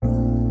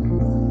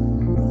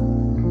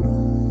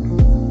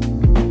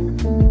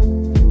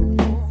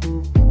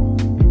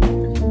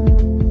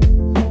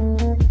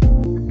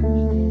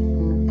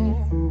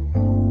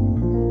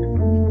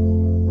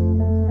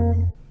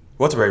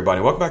What's up, everybody?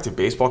 Welcome back to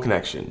Baseball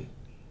Connection.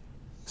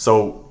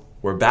 So,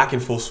 we're back in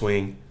full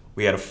swing.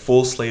 We had a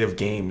full slate of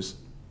games.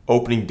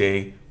 Opening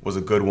day was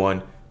a good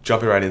one.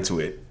 Jumping right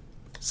into it.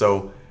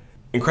 So,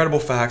 incredible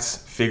facts,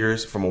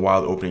 figures from a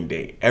wild opening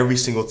day. Every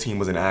single team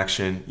was in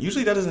action.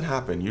 Usually that doesn't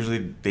happen.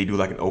 Usually they do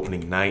like an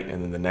opening night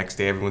and then the next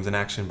day everyone's in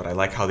action. But I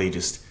like how they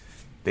just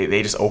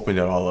opened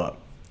it all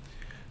up.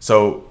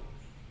 So,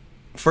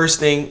 first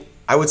thing,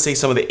 I would say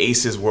some of the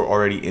aces were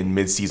already in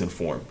mid-season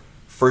form.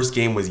 First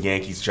game was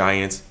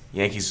Yankees-Giants.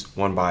 Yankees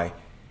won by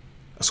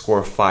a score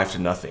of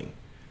 5-0.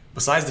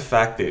 Besides the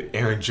fact that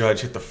Aaron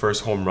Judge hit the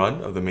first home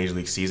run of the Major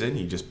League season,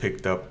 he just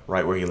picked up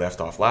right where he left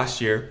off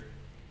last year.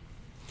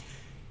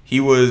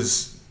 He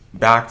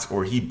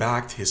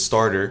backed his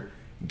starter,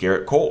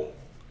 Garrett Cole.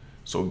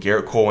 So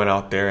Garrett Cole went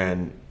out there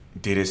and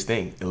did his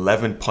thing.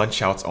 11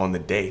 punch outs on the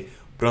day.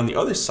 But on the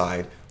other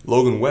side,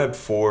 Logan Webb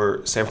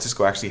for San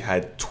Francisco actually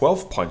had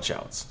 12 punch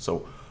outs.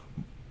 So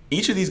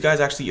each of these guys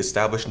actually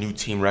established new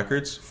team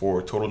records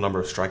for total number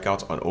of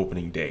strikeouts on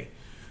opening day.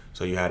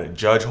 So you had a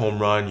Judge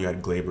home run, you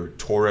had Gleyber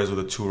Torres with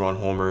a 2-run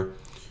homer,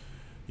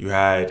 you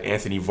had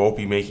Anthony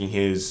Volpe making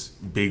his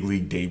big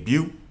league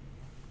debut,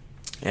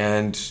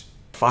 and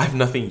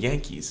 5-0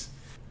 Yankees.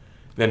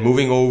 Then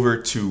moving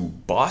over to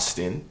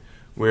Boston,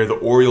 where the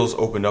Orioles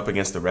opened up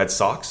against the Red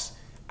Sox,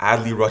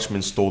 Adley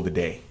Rutschman stole the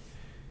day.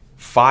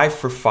 5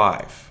 for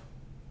 5.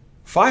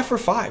 5 for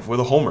 5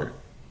 with a homer.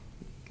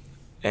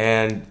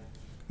 And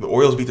the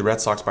Orioles beat the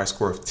Red Sox by a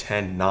score of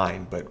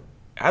 10-9, but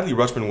Adley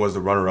Rutschman was the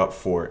runner-up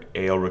for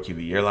AL Rookie of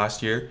the Year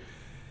last year.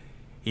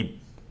 He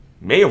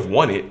may have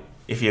won it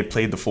if he had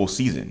played the full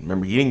season.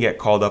 Remember, he didn't get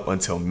called up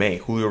until May.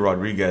 Julio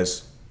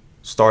Rodriguez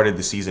started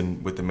the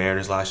season with the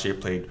Mariners last year,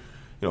 played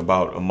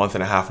about a month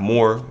and a half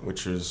more,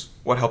 which is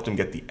what helped him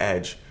get the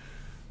edge.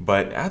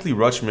 But Adley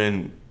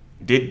Rutschman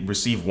did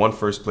receive one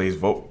first place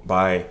vote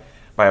by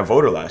a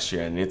voter last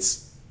year, and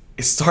it's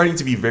starting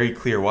to be very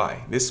clear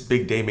why. This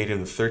big day made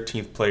him the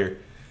 13th player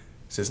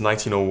since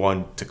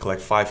 1901 to collect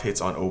 5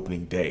 hits on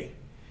opening day.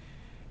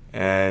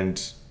 And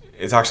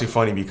it's actually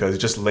funny because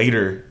just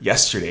later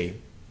yesterday,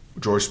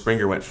 George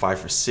Springer went 5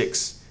 for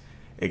 6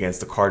 against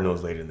the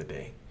Cardinals later in the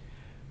day.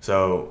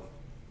 So,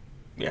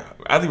 yeah,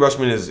 Adley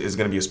Rutschman is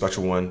going to be a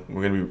special one.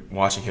 We're going to be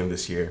watching him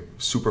this year.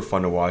 Super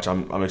fun to watch.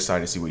 I'm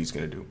excited to see what he's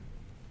going to do.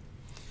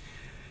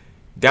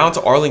 Down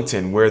to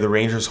Arlington, where the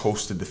Rangers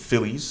hosted the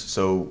Phillies.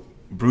 So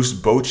Bruce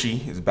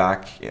Bochy is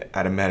back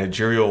at a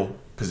managerial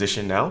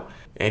position now,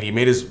 and he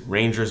made his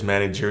Rangers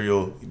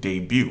managerial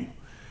debut.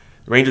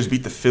 The Rangers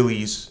beat the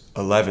Phillies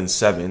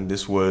 11-7.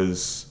 This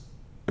was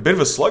a bit of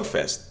a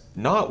slugfest.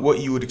 Not what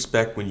you would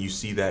expect when you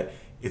see that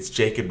it's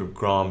Jacob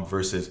deGrom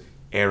versus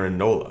Aaron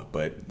Nola,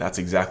 but that's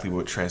exactly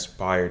what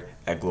transpired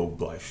at Globe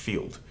Life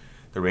Field.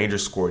 The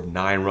Rangers scored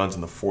 9 runs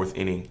in the 4th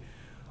inning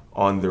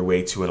on their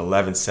way to an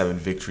 11-7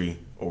 victory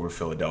over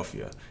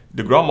Philadelphia.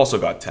 deGrom also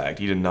got tagged.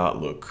 He did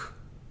not look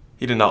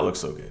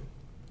so good.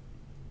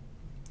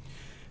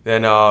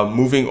 Then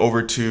moving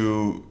over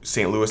to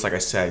St. Louis, like I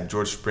said,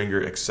 George Springer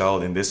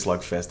excelled in this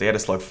slugfest. They had a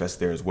slugfest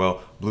there as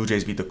well. Blue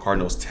Jays beat the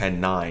Cardinals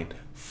 10-9.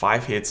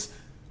 5 hits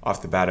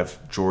off the bat of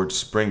George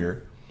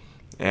Springer.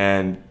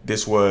 And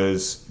this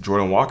was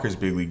Jordan Walker's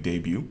big league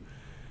debut.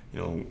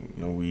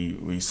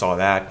 We saw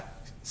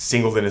that.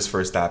 Singled in his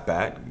first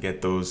at-bat.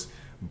 Get those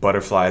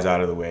butterflies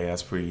out of the way.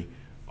 That's pretty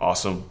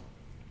awesome.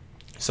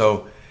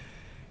 So,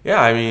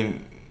 yeah, I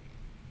mean,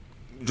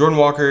 Jordan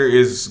Walker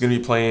is going to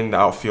be playing the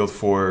outfield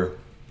for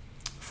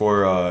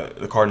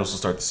the Cardinals to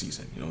start the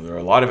season. There are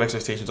a lot of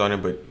expectations on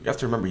him, but you have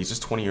to remember he's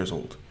just 20 years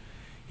old.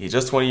 He's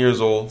just 20 years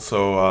old,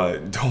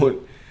 so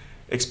don't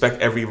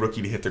expect every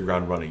rookie to hit the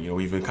ground running.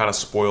 We've been kind of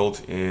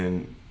spoiled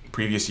in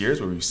previous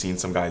years where we've seen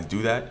some guys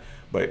do that,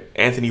 but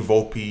Anthony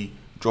Volpe,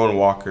 Jordan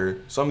Walker,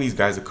 some of these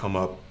guys that come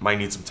up might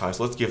need some time,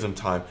 so let's give them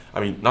time. I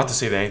mean, not to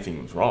say that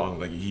anything was wrong.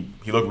 Like he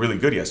looked really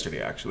good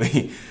yesterday,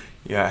 actually.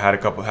 Yeah, had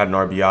an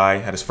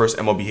RBI, had his first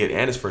MLB hit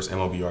and his first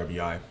MLB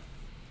RBI.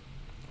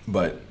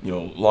 But,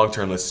 long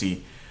term, let's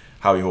see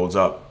how he holds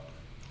up.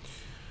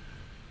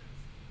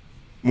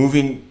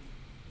 Moving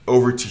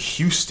over to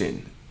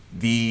Houston,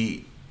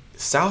 the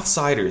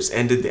Southsiders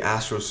ended the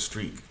Astros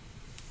streak.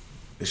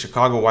 The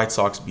Chicago White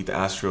Sox beat the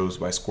Astros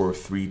by a score of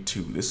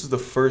 3-2. This is the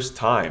first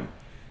time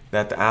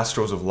that the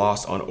Astros have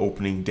lost on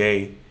opening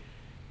day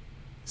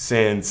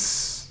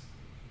since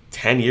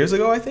 10 years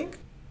ago, I think.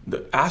 The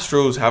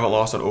Astros haven't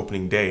lost on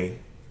opening day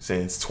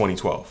since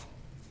 2012.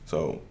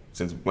 So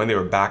since when they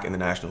were back in the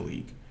National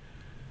League.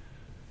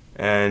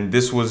 And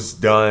this was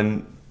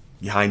done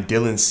behind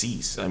Dylan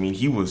Cease. I mean,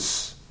 he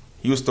was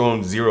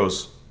throwing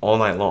zeros all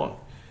night long.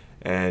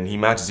 And he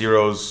matched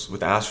zeros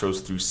with the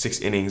Astros through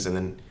 6 innings. And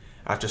then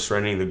after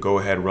surrendering the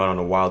go-ahead run on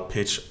a wild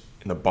pitch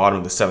in the bottom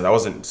of the 7th, that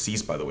wasn't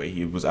Cease, by the way.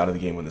 He was out of the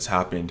game when this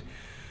happened.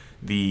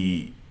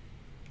 The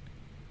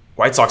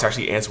White Sox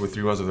actually answered with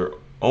 3 runs of their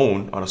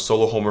own on a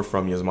solo homer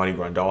from Yasmani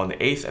Grandal in the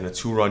 8th and a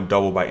 2-run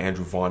double by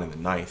Andrew Vaughn in the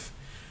 9th.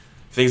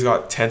 Things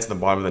got tense in the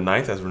bottom of the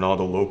 9th as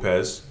Ronaldo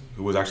Lopez,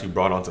 who was actually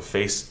brought on to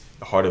face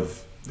the heart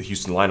of the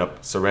Houston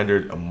lineup,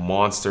 surrendered a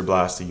monster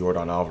blast to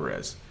Yordan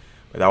Alvarez.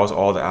 But that was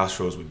all the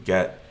Astros would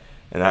get,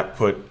 and that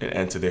put an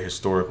end to their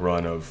historic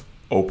run of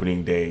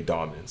opening day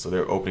dominance. So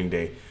their opening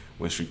day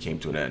win streak came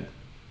to an end.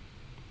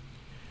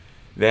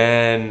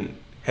 Then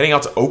heading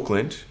out to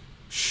Oakland,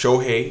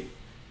 Shohei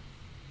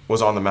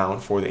was on the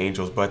mound for the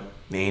Angels, but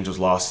the Angels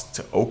lost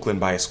to Oakland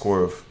by a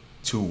score of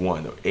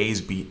 2-1. The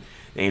A's beat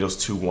the Angels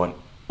 2-1.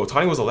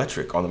 Ohtani was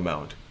electric on the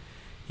mound.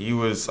 He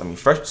was,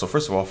 fresh. So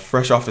first of all,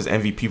 fresh off his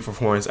MVP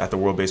performance at the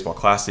World Baseball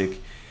Classic,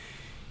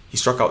 he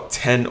struck out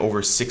 10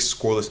 over 6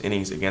 scoreless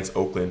innings against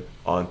Oakland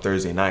on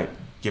Thursday night,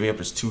 giving up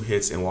just 2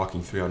 hits and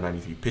walking 3 on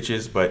 93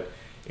 pitches, but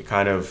it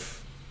kind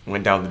of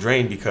went down the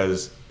drain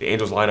because the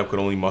Angels lineup could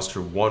only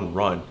muster 1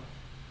 run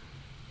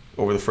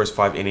over the first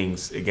 5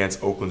 innings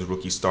against Oakland's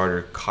rookie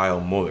starter, Kyle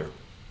Muller.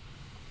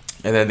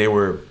 And then they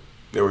were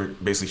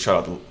basically shut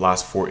out the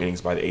last 4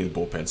 innings by the A's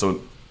bullpen.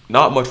 So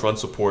not much run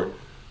support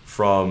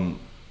from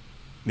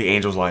the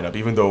Angels lineup,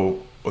 even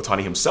though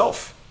Ohtani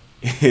himself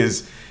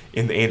is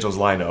in the Angels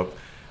lineup.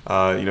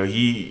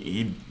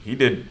 He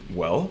did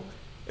well.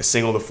 A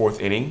single in the 4th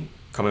inning,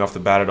 coming off the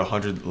bat at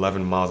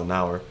 111 miles an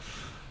hour.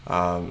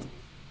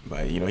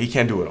 But he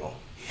can't do it all.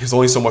 There's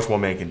only so much one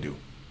man can do.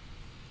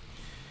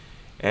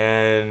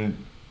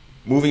 And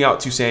moving out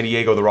to San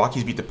Diego, the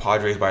Rockies beat the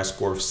Padres by a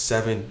score of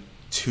 7-2.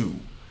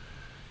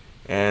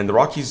 And the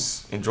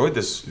Rockies enjoyed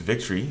this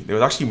victory. There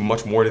was actually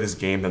much more to this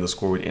game than the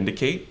score would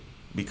indicate,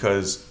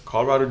 because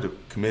Colorado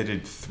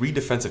committed 3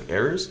 defensive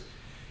errors,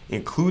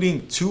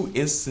 including 2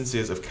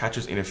 instances of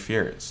catcher's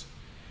interference.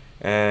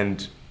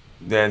 And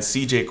then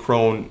CJ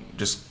Cron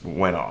just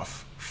went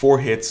off. 4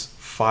 hits,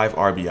 5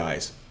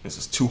 RBIs. This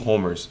is 2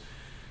 homers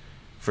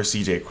for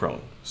CJ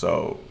Cron.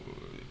 So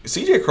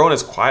CJ Cron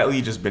has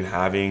quietly just been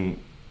having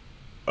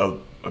a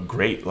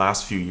great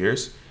last few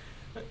years,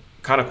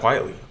 kind of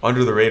quietly,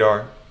 under the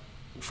radar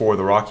for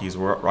the Rockies.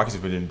 Rockies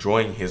have been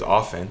enjoying his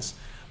offense,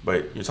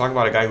 but you're talking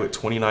about a guy who hit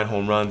 29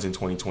 home runs in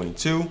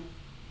 2022,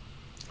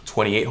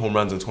 28 home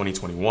runs in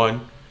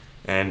 2021,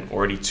 and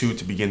already 2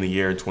 to begin the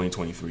year in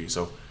 2023.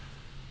 So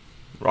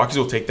Rockies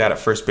will take that at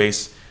first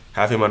base,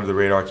 have him under the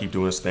radar, keep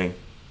doing his thing.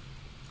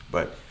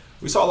 But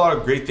we saw a lot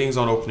of great things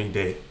on opening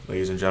day,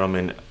 ladies and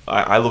gentlemen.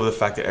 I love the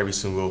fact that every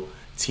single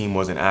team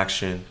was in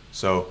action.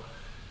 So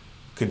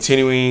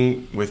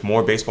continuing with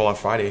more baseball on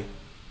Friday.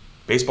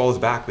 Baseball is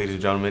back, ladies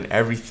and gentlemen.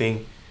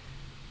 Everything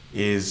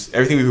we've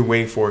been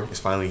waiting for is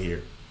finally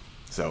here.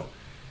 So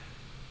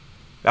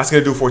that's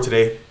going to do it for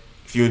today.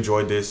 If you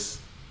enjoyed this,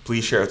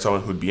 please share it with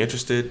someone who'd be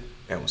interested,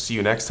 and we'll see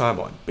you next time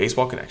on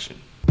Baseball Connection.